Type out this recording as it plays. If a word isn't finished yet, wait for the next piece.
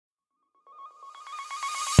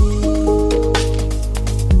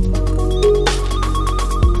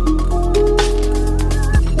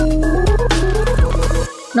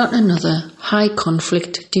not another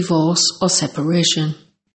high-conflict divorce or separation.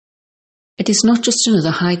 It is not just another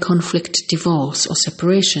high-conflict divorce or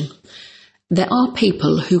separation. There are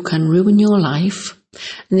people who can ruin your life,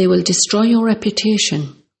 and they will destroy your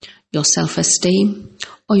reputation, your self-esteem,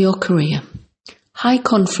 or your career.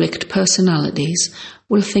 High-conflict personalities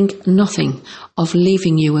will think nothing of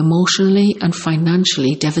leaving you emotionally and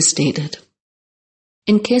financially devastated.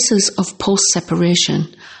 In cases of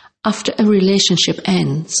post-separation, after a relationship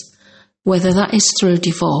ends, whether that is through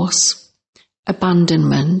divorce,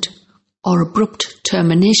 abandonment, or abrupt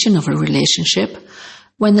termination of a relationship,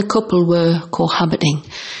 when the couple were cohabiting,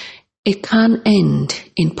 it can end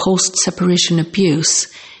in post-separation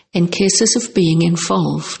abuse in cases of being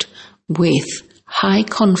involved with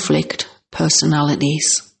high-conflict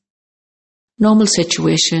personalities. Normal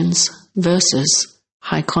situations versus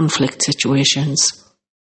high-conflict situations.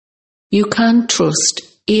 You can trust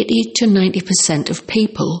 80 to 90% of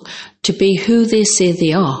people to be who they say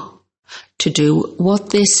they are, to do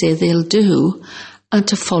what they say they'll do, and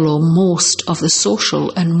to follow most of the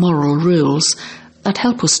social and moral rules that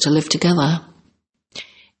help us to live together.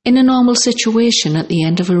 In a normal situation at the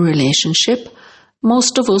end of a relationship,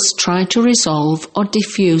 most of us try to resolve or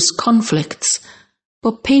diffuse conflicts,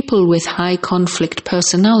 but people with high conflict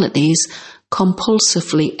personalities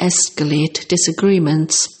compulsively escalate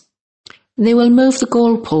disagreements. They will move the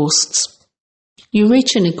goalposts. You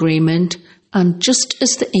reach an agreement, and just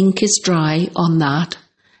as the ink is dry on that,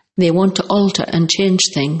 they want to alter and change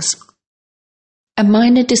things. A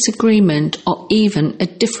minor disagreement or even a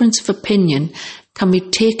difference of opinion can be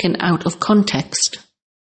taken out of context.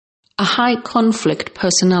 A high conflict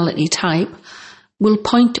personality type will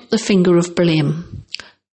point the finger of blame,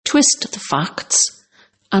 twist the facts,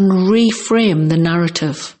 and reframe the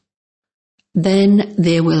narrative. Then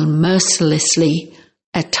they will mercilessly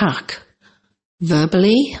attack,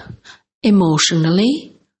 verbally,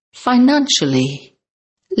 emotionally, financially,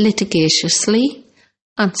 litigiously,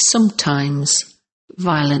 and sometimes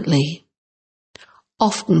violently,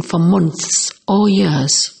 often for months or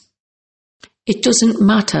years. It doesn't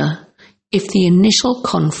matter if the initial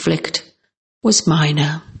conflict was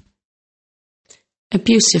minor.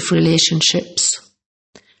 Abusive relationships.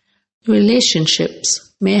 Relationships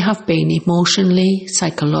may have been emotionally,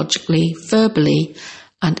 psychologically, verbally,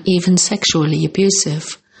 and even sexually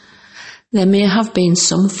abusive. There may have been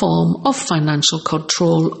some form of financial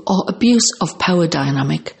control or abuse of power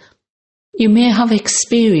dynamic. You may have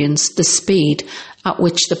experienced the speed at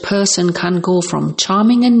which the person can go from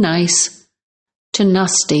charming and nice to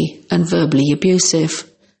nasty and verbally abusive,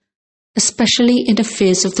 especially in a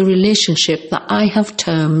phase of the relationship that I have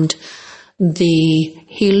termed the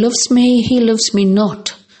he loves me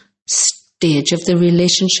not stage of the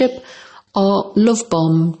relationship, or love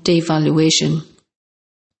bomb devaluation.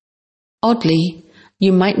 Oddly,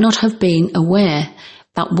 you might not have been aware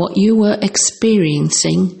that what you were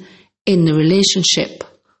experiencing in the relationship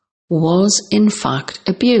was in fact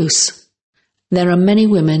abuse. There are many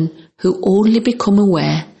women who only become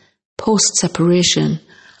aware post-separation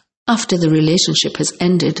after the relationship has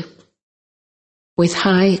ended. With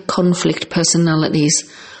high conflict personalities,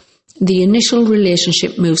 the initial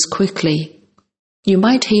relationship moves quickly. You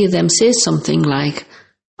might hear them say something like,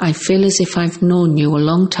 "I feel as if I've known you a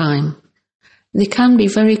long time." They can be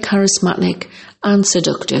very charismatic and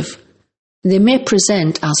seductive. They may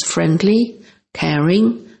present as friendly,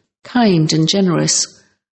 caring, kind and generous,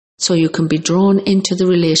 so you can be drawn into the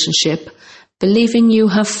relationship, believing you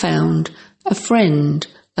have found a friend,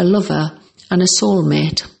 a lover, and a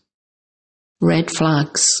soulmate. Red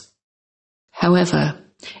flags. However,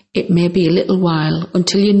 it may be a little while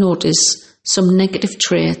until you notice some negative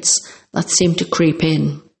traits that seem to creep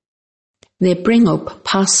in. They bring up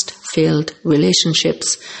past failed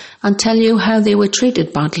relationships and tell you how they were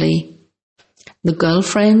treated badly. The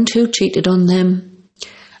girlfriend who cheated on them,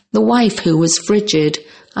 the wife who was frigid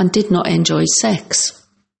and did not enjoy sex,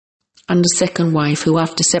 and the second wife who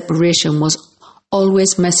after separation was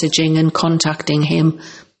always messaging and contacting him.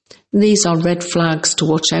 These are red flags to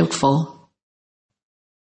watch out for.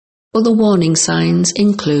 Other warning signs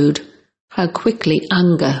include how quickly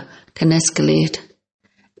anger can escalate.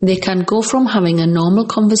 They can go from having a normal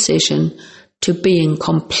conversation to being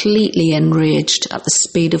completely enraged at the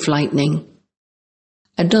speed of lightning.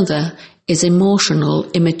 Another is emotional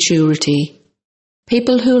immaturity.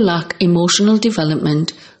 People who lack emotional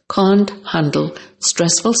development can't handle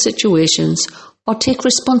stressful situations or take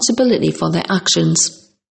responsibility for their actions.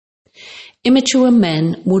 Immature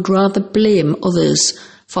men would rather blame others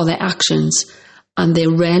for their actions, and they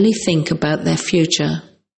rarely think about their future.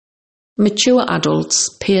 Mature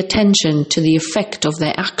adults pay attention to the effect of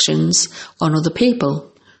their actions on other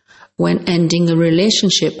people. When ending a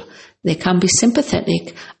relationship, they can be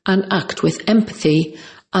sympathetic and act with empathy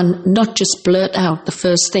and not just blurt out the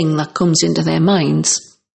first thing that comes into their minds.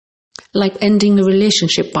 Like ending a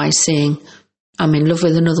relationship by saying, "I'm in love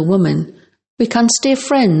with another woman. We can stay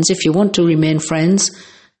friends if you want to remain friends.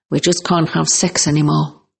 We just can't have sex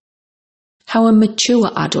anymore." How a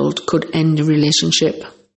mature adult could end a relationship.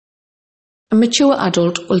 A mature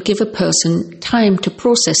adult will give a person time to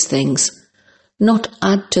process things, not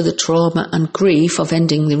add to the trauma and grief of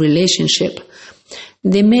ending the relationship.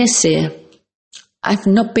 They may say, "I've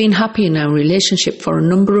not been happy in our relationship for a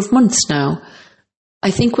number of months now.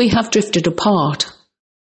 I think we have drifted apart.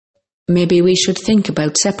 Maybe we should think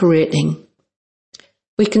about separating.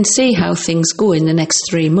 We can see how things go in the next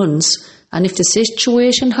 3 months, and if the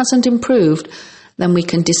situation hasn't improved, then we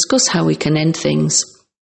can discuss how we can end things."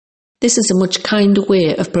 This is a much kinder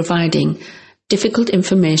way of providing difficult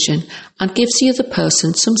information and gives the other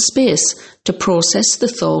person some space to process the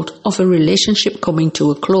thought of a relationship coming to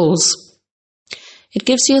a close. It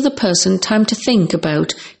gives the other person time to think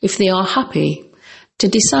about if they are happy, to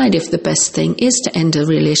decide if the best thing is to end a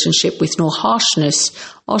relationship with no harshness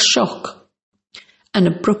or shock. An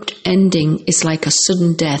abrupt ending is like a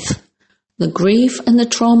sudden death. The grief and the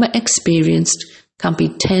trauma experienced can be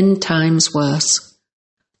 10 times worse.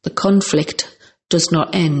 The conflict does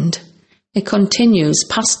not end. It continues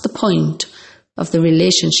past the point of the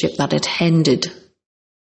relationship that it ended.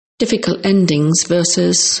 Difficult endings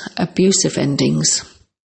versus abusive endings.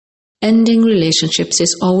 Ending relationships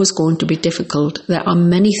is always going to be difficult. There are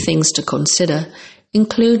many things to consider,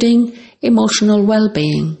 including emotional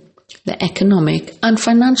well-being, the economic and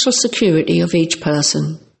financial security of each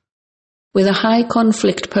person. With a high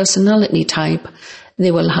conflict personality type, they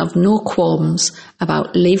will have no qualms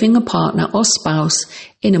about leaving a partner or spouse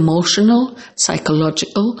in emotional,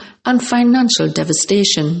 psychological, and financial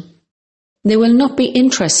devastation. They will not be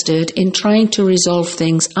interested in trying to resolve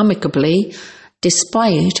things amicably,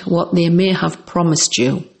 despite what they may have promised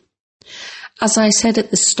you. As I said at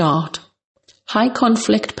the start, high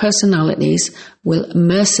conflict personalities will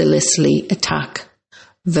mercilessly attack,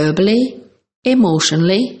 verbally,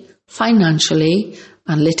 emotionally, financially,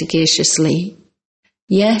 and litigiously.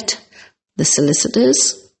 Yet, the solicitors,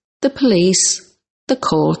 the police, the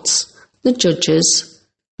courts, the judges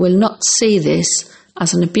will not see this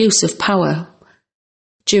as an abuse of power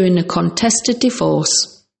during a contested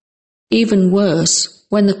divorce. Even worse,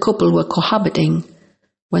 when the couple were cohabiting,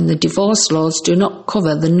 when the divorce laws do not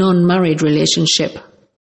cover the non-married relationship.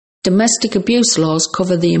 Domestic abuse laws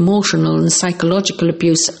cover the emotional and psychological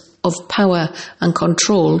abuse of power and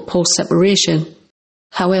control post-separation.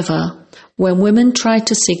 However, when women try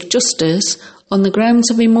to seek justice on the grounds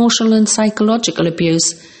of emotional and psychological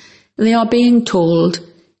abuse, they are being told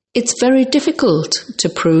it's very difficult to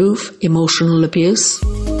prove emotional abuse.